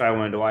me, if I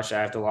wanted to watch it,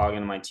 I have to log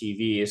into my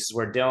TV. This is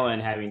where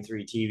Dylan having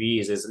 3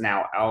 TVs is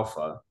now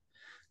alpha.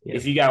 Yep.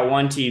 If you got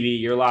one TV,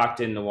 you're locked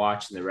into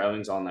watching the Red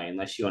Wings all night,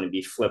 unless you want to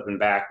be flipping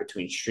back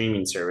between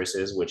streaming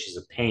services, which is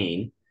a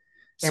pain.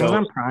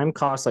 Amazon So Prime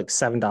costs like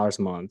 $7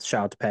 a month.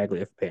 Shout out to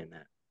Paglia for paying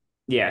that.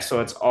 yeah, so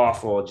it's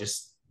awful.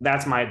 Just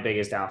that's my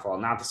biggest downfall.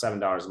 Not the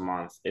 $7 a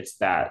month. It's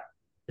that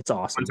It's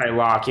awesome. once I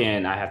lock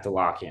in, I have to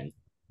lock in.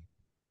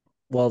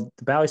 Well,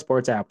 the Bally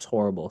Sports app's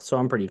horrible, so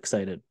I'm pretty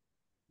excited.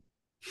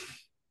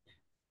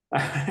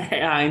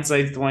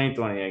 Hindsight's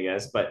 2020, I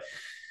guess. But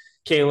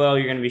Kalo,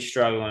 you're going to be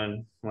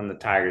struggling when the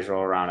Tigers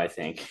roll around, I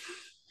think.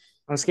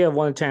 On a scale of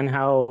 1 to 10,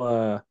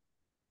 what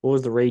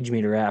was the rage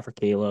meter at for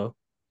Kalo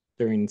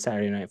during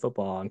Saturday Night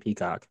Football on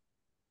Peacock?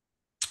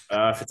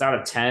 If it's out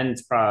of 10,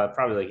 it's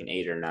probably like an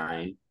 8 or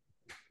 9.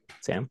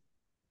 Sam?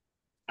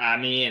 I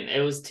mean, it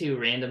was two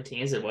random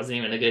teams. It wasn't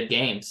even a good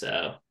game,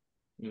 so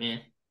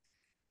man.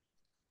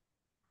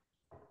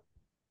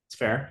 It's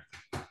fair.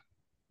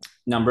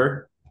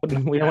 Number? What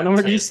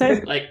number did you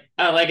say? Like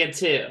a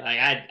 2. Like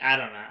I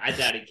don't know. I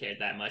doubt he cared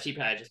that much. He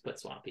probably just put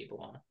Swamp People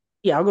on.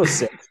 Yeah, I'll go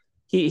 6.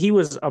 He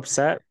was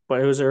upset,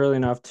 but it was early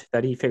enough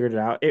that he figured it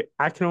out.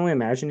 I can only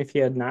imagine if he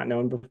had not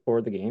known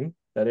before the game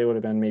that it would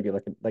have been maybe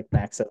like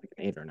Max said, like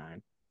an 8 or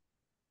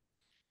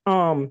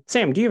 9.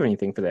 Sam, do you have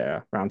anything for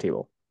the round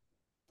table?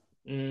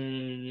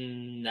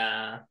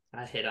 Nah,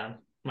 I hit on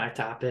my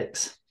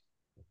topics.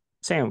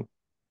 Sam,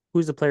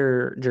 who's the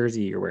player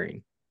jersey you're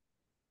wearing?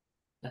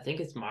 I think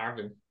it's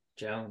Marvin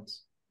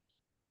Jones.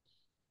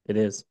 It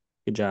is.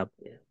 Good job.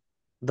 Yeah.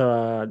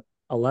 The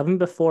 11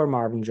 before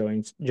Marvin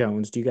Jones,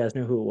 do you guys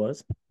know who it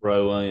was?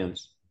 Roy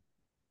Williams.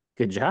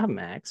 Good job,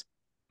 Max.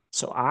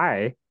 So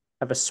I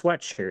have a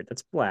sweatshirt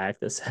that's black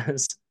that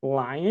says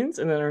Lions,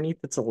 and then underneath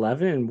it's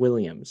 11 and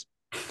Williams.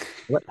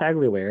 Let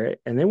Paglia wear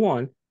it, and they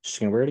won. She's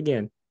going to wear it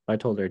again. I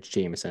told her it's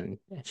Jameson,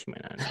 and she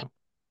might not know.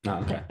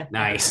 Oh, okay.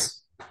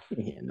 Nice.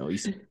 Yeah,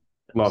 noise.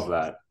 Love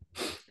that.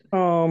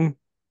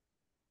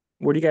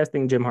 Where do you guys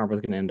think Jim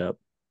Harbaugh's going to end up?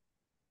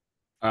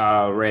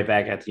 Right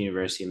back at the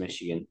University of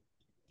Michigan.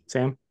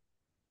 Sam?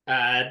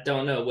 I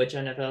don't know which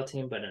NFL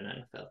team, but an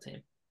NFL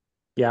team.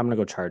 Yeah, I'm going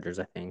to go Chargers,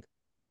 I think.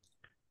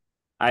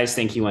 I just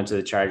think he went to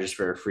the Chargers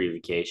for a free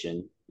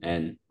vacation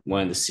and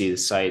wanted to see the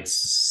sights,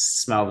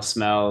 smell the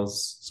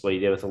smells. That's what he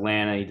did with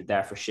Atlanta. He did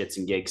that for shits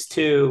and gigs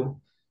too.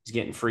 He's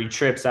getting free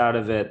trips out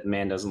of it. The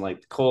man doesn't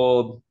like the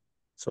cold.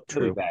 So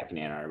He'll be true. back in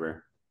Ann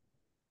Arbor.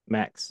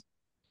 Max,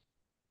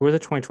 who are the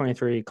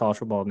 2023 college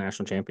football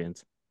national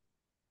champions?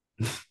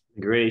 The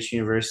greatest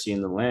university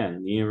in the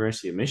land, the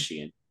University of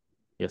Michigan.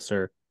 Yes,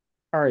 sir.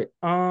 All right.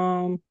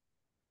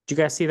 Did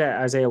you guys see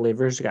that Isaiah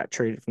Livers got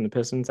traded from the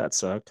Pistons? That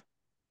sucked.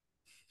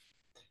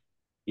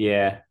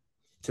 Yeah,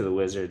 to the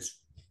Wizards.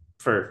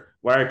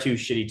 Why are two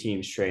shitty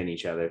teams trading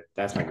each other?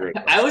 That's my great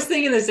question. I was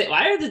thinking the same.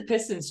 Why are the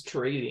Pistons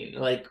trading?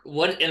 Like,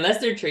 what? Unless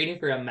they're trading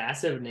for a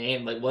massive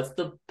name, like, what's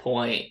the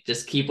point?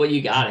 Just keep what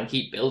you got and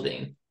keep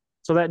building.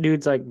 So that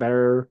dude's like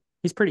better.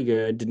 He's pretty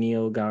good.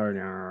 Daniil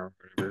Garner,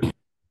 whatever.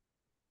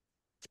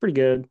 He's pretty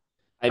good.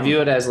 I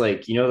view it as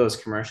like, you know, those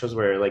commercials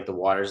where like the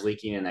water's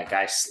leaking and that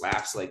guy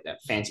slaps like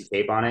that fancy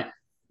tape on it.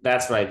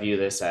 That's what I view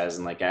this as,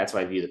 and like that's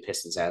what I view the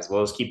Pistons as.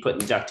 Well, let's keep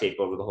putting duct tape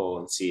over the hole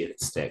and see if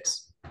it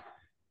sticks.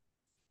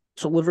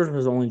 So Livers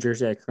was the only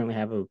jersey I currently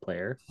have of a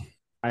player.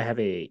 I have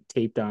a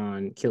taped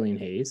on Killian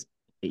Hayes.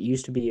 It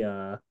used to be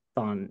a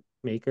Thon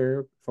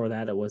Maker. Before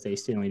that, it was a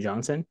Stanley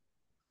Johnson.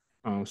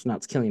 So now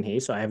it's Killian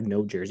Hayes. So I have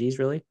no jerseys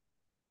really.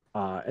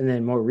 And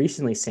then more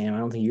recently, Sam, I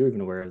don't think you were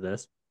even aware of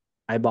this.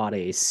 I bought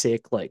a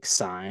sick, like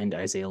signed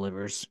Isaiah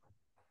Livers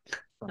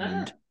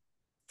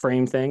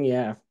frame thing,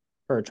 yeah,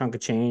 for a chunk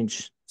of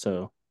change.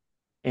 So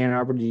Ann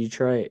Arbor to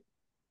Detroit.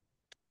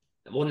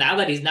 Well, now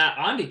that he's not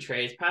on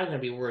Detroit, it's probably going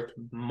to be worth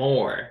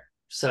more.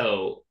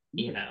 So,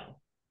 you know.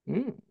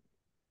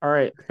 All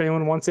right. If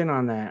anyone wants in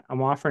on that,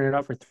 I'm offering it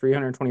up for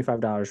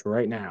 $325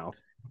 right now.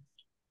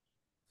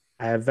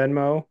 I have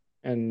Venmo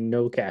and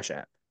no Cash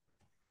App.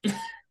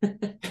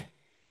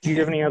 Do you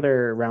have any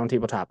other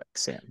roundtable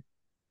topics, Sam?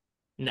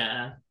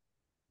 Nah.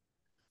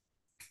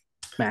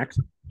 Max?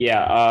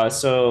 Yeah.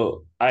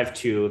 So I have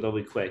two. They'll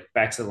be quick.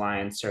 Back to the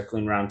Lions,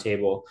 circling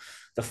roundtable.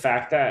 The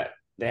fact that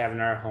they have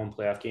another home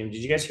playoff game.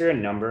 Did you guys hear a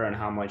number on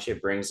how much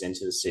it brings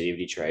into the city of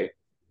Detroit?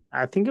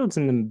 I think it was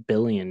in the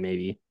billion,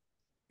 maybe.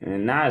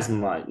 And not as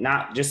much.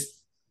 Not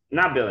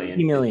billion.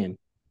 50 million.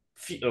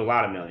 A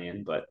lot of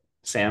million, but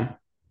Sam?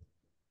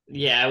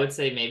 Yeah, I would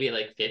say maybe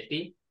like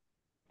 50.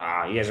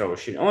 You guys are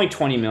overshooting. Only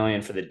 20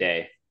 million for the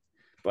day,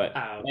 but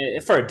Oh,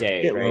 for a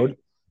day, Get right? load.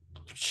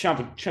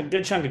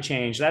 Good chunk of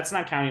change. That's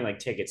not counting like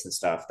tickets and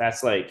stuff.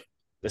 That's like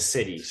the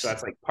city. So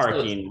that's like so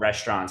parking,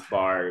 restaurants,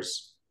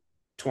 bars,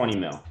 20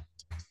 mil.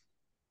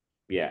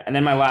 Yeah. And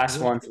then my last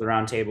one for the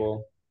round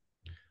table,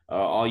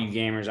 all you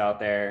gamers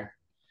out there,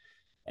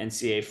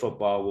 NCAA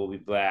football will be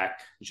back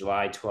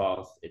July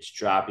 12th. It's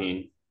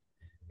dropping.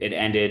 It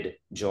ended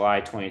July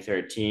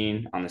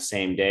 2013 on the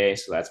same day.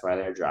 So that's why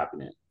they're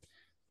dropping it.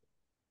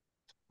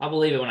 I'll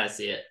believe it when I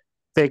see it.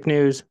 Fake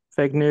news.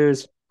 Fake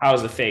news.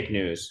 How's the fake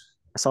news?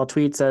 I saw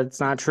tweets that it's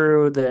not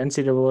true. The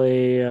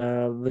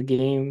NCAA,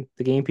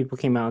 the game people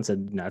came out and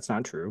said, no, it's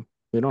not true.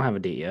 We don't have a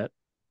date yet.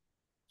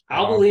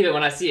 I'll believe it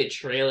when I see a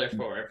trailer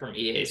for it from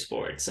EA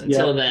Sports.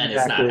 Until Yep, then,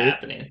 it's exactly. not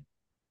happening.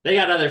 They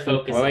got other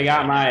focus. Well, they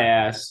got my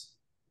ass.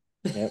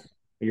 Yep.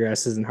 Your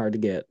ass isn't hard to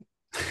get.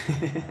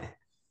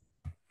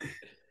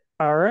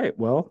 All right.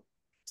 Well,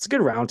 it's a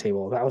good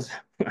roundtable.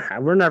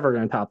 We're never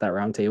going to top that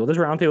roundtable. This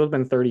roundtable has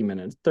been 30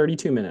 minutes,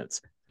 32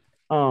 minutes.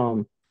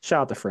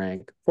 Shout out to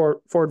Frank,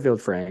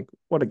 Fordfield Frank.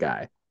 What a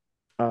guy.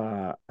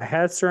 I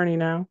had Cerny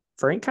now.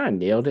 Frank kind of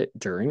nailed it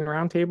during the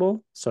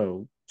roundtable.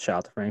 So shout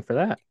out to Frank for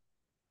that.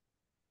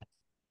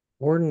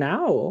 We're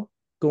now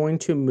going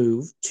to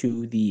move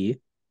to the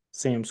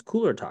Sam's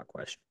Cooler Talk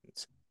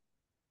questions.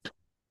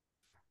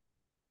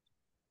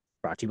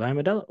 Brought to you by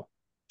Modelo.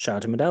 Shout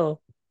out to Modelo.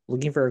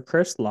 Looking for a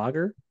crisp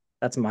lager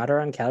that's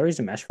moderate on calories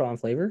and mashed on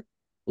flavor?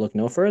 Look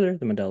no further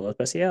than Modelo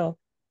Especial.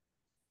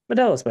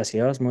 Modelo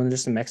Especial is more than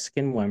just a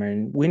Mexican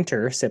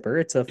winter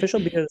sipper. It's the official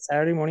beer of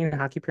Saturday morning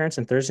hockey parents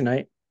and Thursday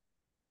night.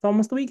 It's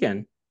almost the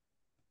weekend.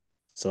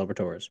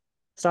 Celebrators.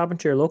 Stop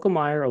into your local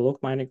Meijer or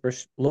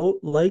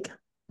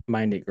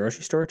like-minded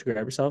grocery store to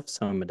grab yourself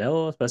some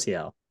Modelo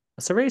Especial.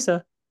 A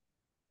cerveza.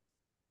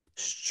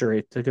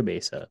 Straight to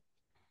cabeza.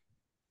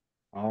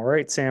 All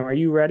right, Sam, are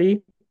you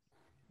ready?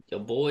 Yo,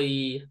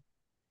 boy.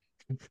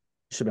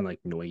 Should have been like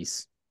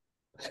noise.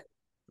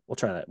 We'll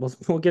try that.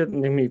 We'll get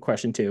maybe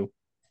question 2.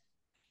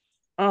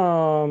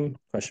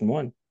 Question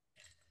 1.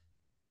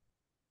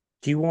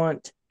 Do you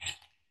want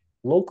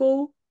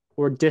local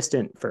or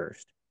distant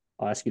first?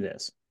 I'll ask you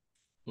this.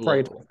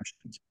 Local.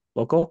 Questions.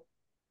 Local?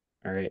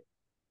 All right.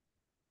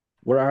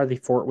 What are the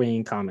Fort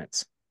Wayne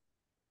Comets?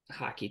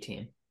 Hockey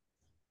team.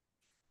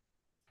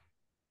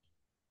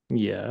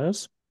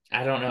 Yes.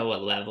 I don't know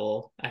what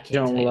level. I can't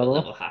Don't tell you level? what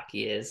level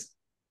hockey is.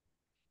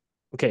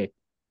 Okay.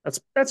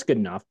 That's good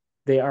enough.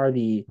 They are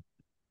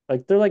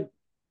they're like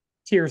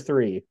tier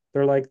 3.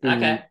 They're like the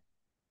Okay.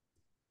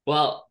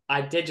 Well,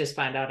 I did just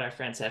find out our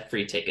friends have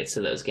free tickets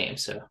to those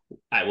games, so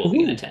I will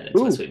be in attendance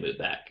once we move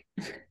back.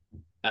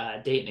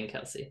 Dayton and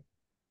Kelsey.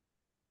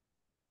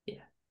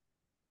 Yeah.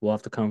 We'll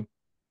have to come.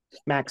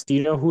 Max, do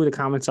you know who the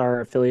Comets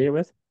are affiliated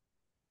with?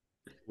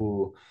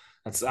 Ooh,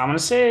 I'm gonna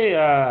say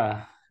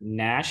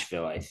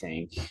Nashville, I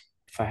think.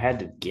 If I had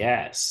to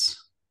guess.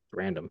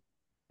 Random.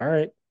 All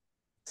right.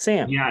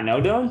 Sam. Yeah,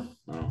 no, Doug?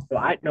 Oh.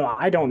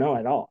 I don't know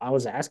at all. I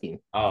was asking.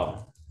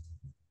 Oh.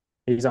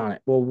 He's on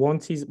it. Well,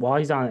 while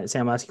he's on it,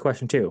 Sam, I'll ask you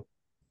question 2.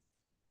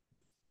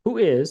 Who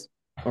is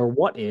or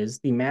what is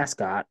the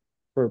mascot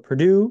for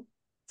Purdue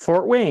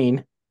Fort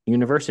Wayne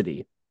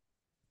University?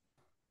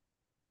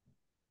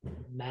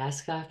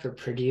 Mascot for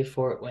Purdue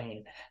Fort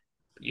Wayne.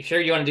 You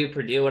sure you want to do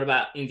Purdue? What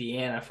about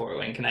Indiana Fort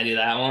Wayne? Can I do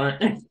that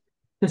one?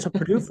 So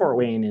Purdue Fort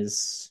Wayne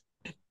is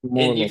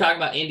more. You talking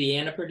about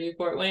Indiana Purdue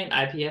Fort Wayne,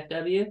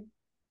 IPFW?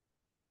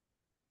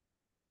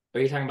 Or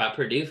are you talking about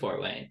Purdue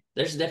Fort Wayne?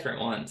 There's different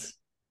ones.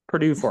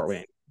 Purdue Fort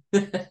Wayne.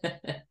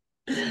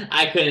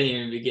 I couldn't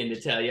even begin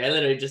to tell you. I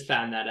literally just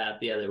found that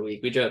out the other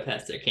week. We drove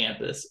past their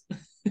campus.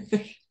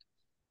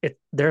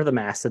 They're the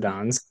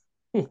Mastodons.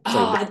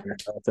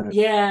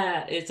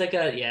 Yeah, it's like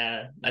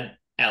an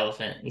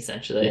elephant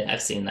essentially. Yeah.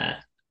 I've seen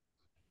that.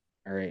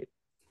 All right,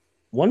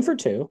 1 for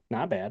 2,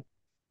 not bad.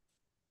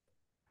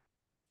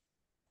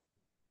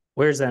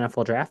 Where's the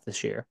NFL draft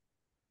this year?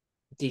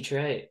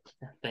 Detroit.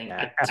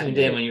 I tuned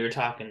in when you were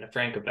talking to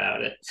Frank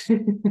about it.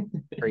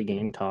 Free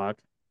game talk.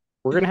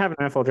 We're gonna have an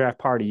NFL draft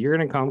party. You're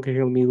gonna come because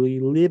you're gonna be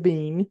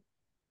living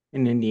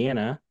in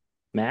Indiana.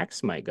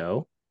 Max might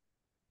go.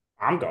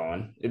 I'm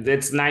going.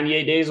 It's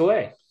 98 days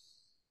away.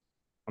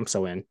 I'm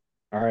so in.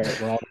 All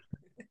right. Well,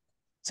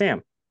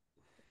 Sam,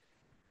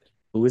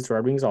 who is the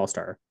Red Wings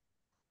All-Star?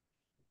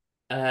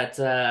 It's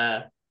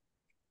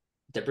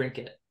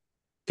DeBrincat.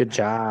 Good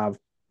job.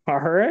 All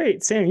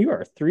right, Sam, you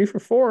are 3 for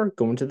 4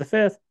 going to the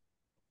 5th.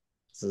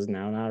 This is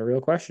now not a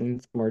real question.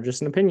 It's more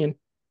just an opinion.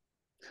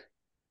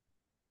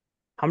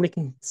 How many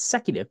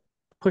consecutive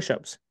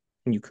push-ups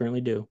can you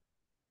currently do?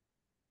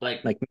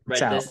 Like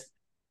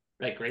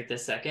right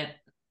this second?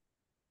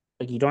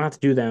 Like you don't have to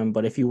do them,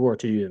 but if you were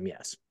to do them,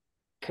 yes.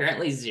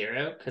 Currently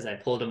 0 because I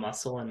pulled a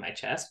muscle in my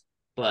chest.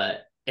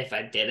 But if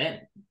I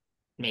didn't,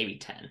 maybe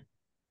 10.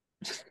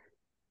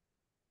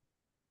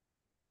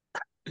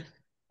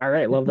 All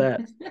right, love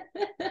that.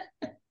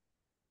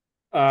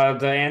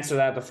 The answer to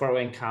that, the Fort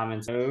Wayne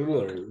Comets.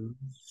 Edmonton.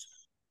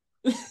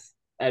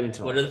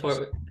 What are the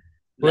Fort?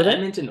 Were The they?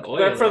 Edmonton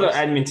Except for the Oilers.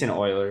 Edmonton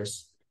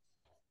Oilers.